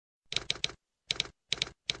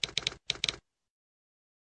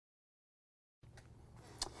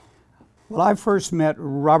Well, I first met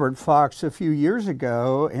Robert Fox a few years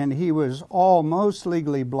ago, and he was almost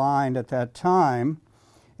legally blind at that time.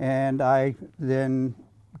 And I then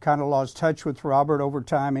kind of lost touch with Robert over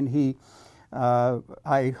time, and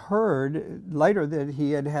I heard later that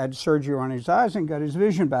he had had surgery on his eyes and got his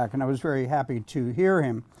vision back, and I was very happy to hear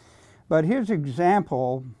him. But his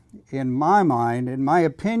example, in my mind, in my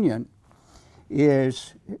opinion,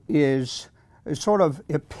 is sort of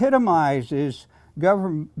epitomizes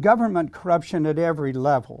government corruption at every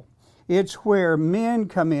level. It's where men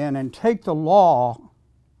come in and take the law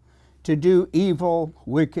to do evil,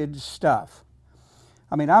 wicked stuff.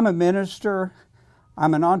 I mean, I'm a minister,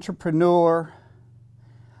 I'm an entrepreneur,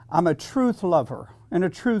 I'm a truth lover and a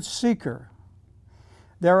truth seeker.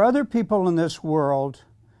 There are other people in this world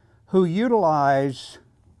who utilize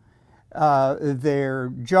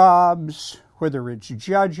their jobs, whether it's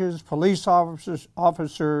judges, police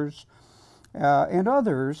officers, and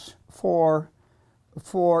others, for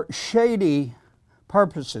shady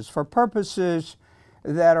purposes, for purposes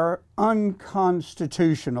that are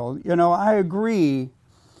unconstitutional. You know, I agree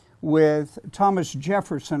with Thomas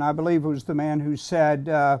Jefferson, I believe it was the man who said,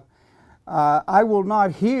 I will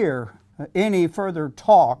not hear any further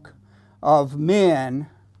talk of men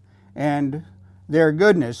and their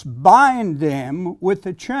goodness. Bind them with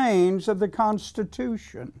the chains of the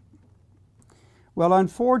Constitution. Well,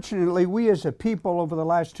 unfortunately, we as a people over the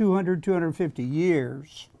last 250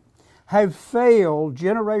 years have failed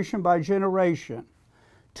generation by generation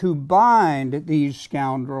to bind these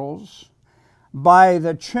scoundrels by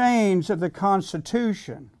the chains of the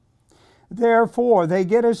Constitution. Therefore, they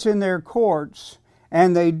get us in their courts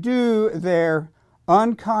and they do their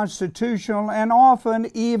unconstitutional and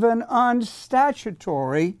often even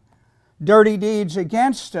unstatutory dirty deeds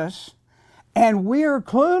against us, and we are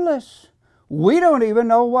clueless. We don't even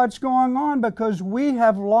know what's going on because we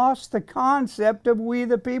have lost the concept of we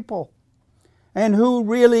the people and who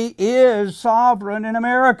really is sovereign in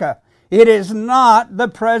America. It is not the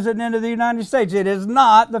President of the United States. It is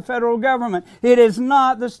not the federal government. It is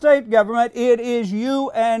not the state government. It is you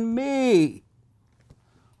and me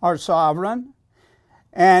are sovereign.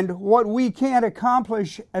 And what we can't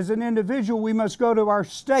accomplish as an individual, we must go to our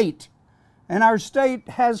state. And our state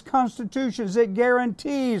has constitutions that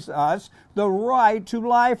guarantees us the right to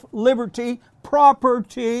life, liberty,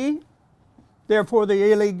 property, therefore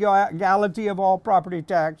the illegality of all property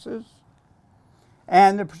taxes,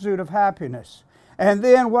 and the pursuit of happiness. And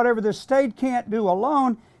then whatever the state can't do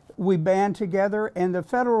alone, we band together, and the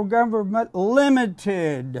federal government,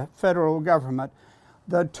 limited federal government,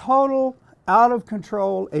 the total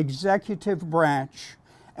out-of-control executive branch,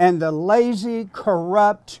 and the lazy,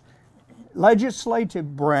 corrupt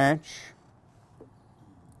legislative branch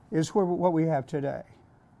is what we have today.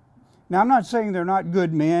 Now, I'm not saying they're not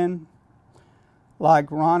good men like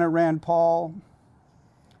Ron and Rand Paul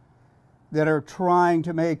that are trying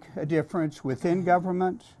to make a difference within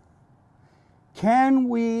government. Can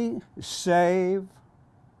we save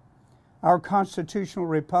our constitutional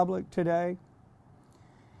republic today?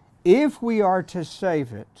 If we are to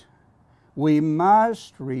save it, we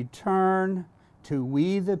must return to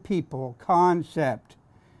we the people concept.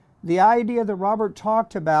 The idea that Robert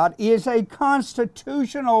talked about is a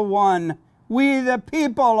constitutional one. We the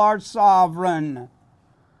people are sovereign.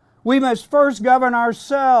 We must first govern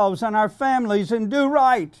ourselves and our families and do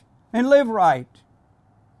right and live right.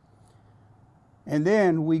 And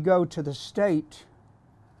then we go to the state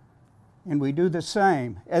and we do the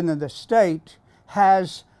same. And then the state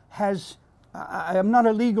has I'm not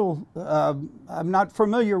a legal, I'm not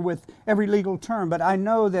familiar with every legal term, but I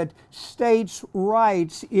know that states'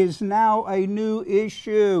 rights is now a new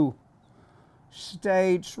issue.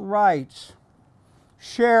 States' rights.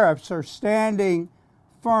 Sheriffs are standing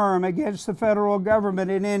firm against the federal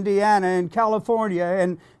government in Indiana and California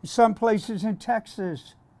and some places in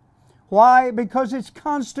Texas. Why? Because it's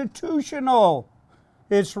constitutional.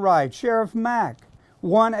 It's right. Sheriff Mack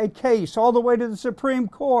won a case all the way to the Supreme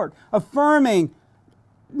Court affirming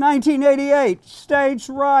 1988 states'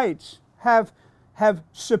 rights have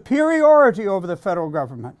superiority over the federal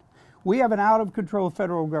government. We have an out-of-control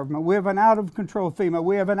federal government. We have an out-of-control FEMA.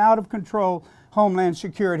 We have an out-of-control Homeland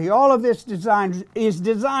Security. All of this is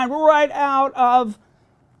designed right out of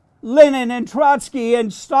Lenin and Trotsky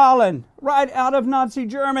and Stalin, right out of Nazi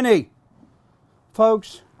Germany.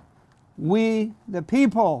 Folks, we the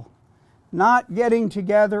people, not getting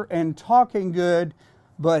together and talking good,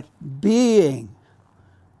 but being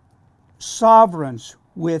sovereigns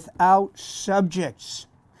without subjects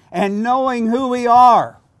and knowing who we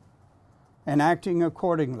are and acting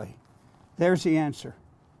accordingly. There's the answer.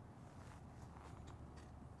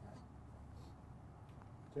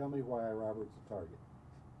 Tell me why Robert's a target.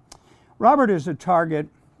 Robert is a target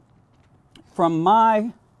from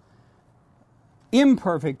my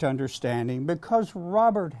imperfect understanding because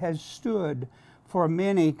Robert has stood for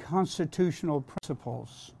many constitutional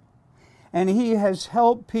principles. And he has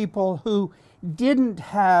helped people who didn't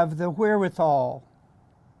have the wherewithal.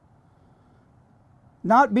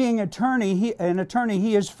 Not being an attorney,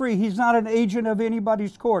 he is free. He's not an agent of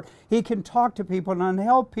anybody's court. He can talk to people and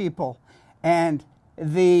help people. And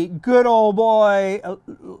the good old boy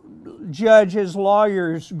judges,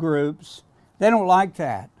 lawyers groups, they don't like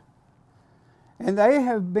that. And they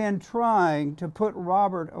have been trying to put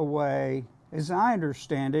Robert away, as I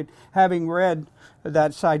understand it, having read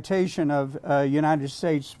that citation of United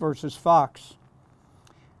States versus Fox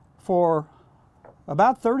for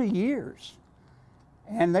about 30 years.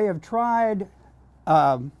 And they have tried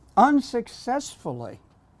unsuccessfully.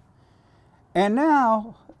 And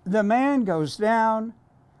now the man goes down,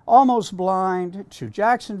 almost blind, to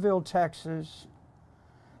Jacksonville, Texas,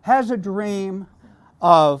 has a dream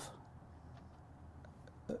of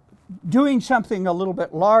doing something a little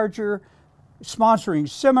bit larger, sponsoring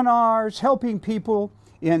seminars, helping people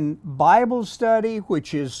in Bible study,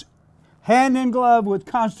 which is hand in glove with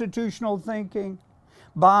constitutional thinking,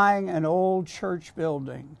 buying an old church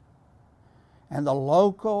building. And the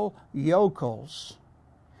local yokels,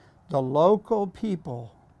 the local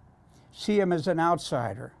people, see him as an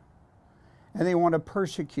outsider, and they want to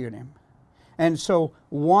persecute him. And so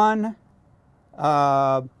one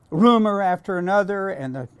rumor after another,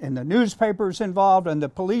 and the newspapers involved, and the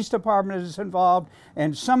police department is involved,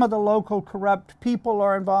 and some of the local corrupt people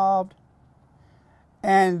are involved,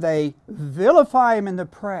 and they vilify him in the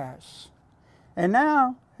press. And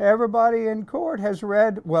now everybody in court has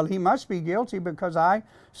read, well, he must be guilty because I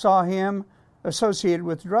saw him associated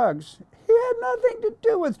with drugs. He had nothing to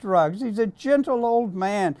do with drugs. He's a gentle old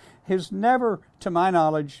man. He's never, to my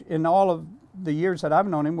knowledge, in all of the years that I've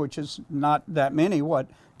known him, which is not that many,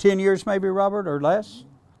 10 years maybe, Robert, or less?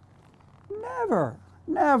 Never.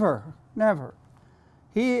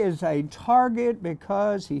 He is a target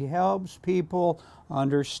because he helps people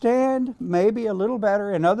understand maybe a little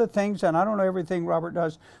better and other things, and I don't know everything Robert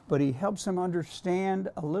does, but he helps them understand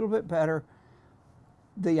a little bit better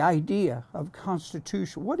the idea of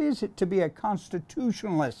constitution. What is it to be a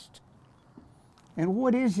constitutionalist? And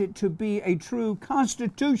what is it to be a true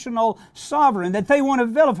constitutional sovereign that they want to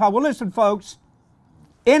vilify? Well, listen, folks,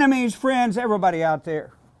 enemies, friends, everybody out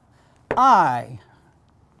there, I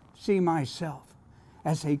see myself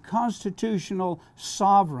as a constitutional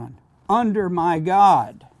sovereign under my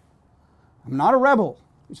God. I'm not a rebel.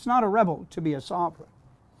 It's not a rebel to be a sovereign.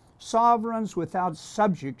 Sovereigns without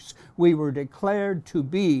subjects we were declared to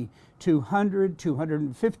be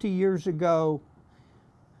 250 years ago.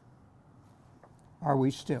 Are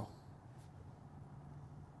we still?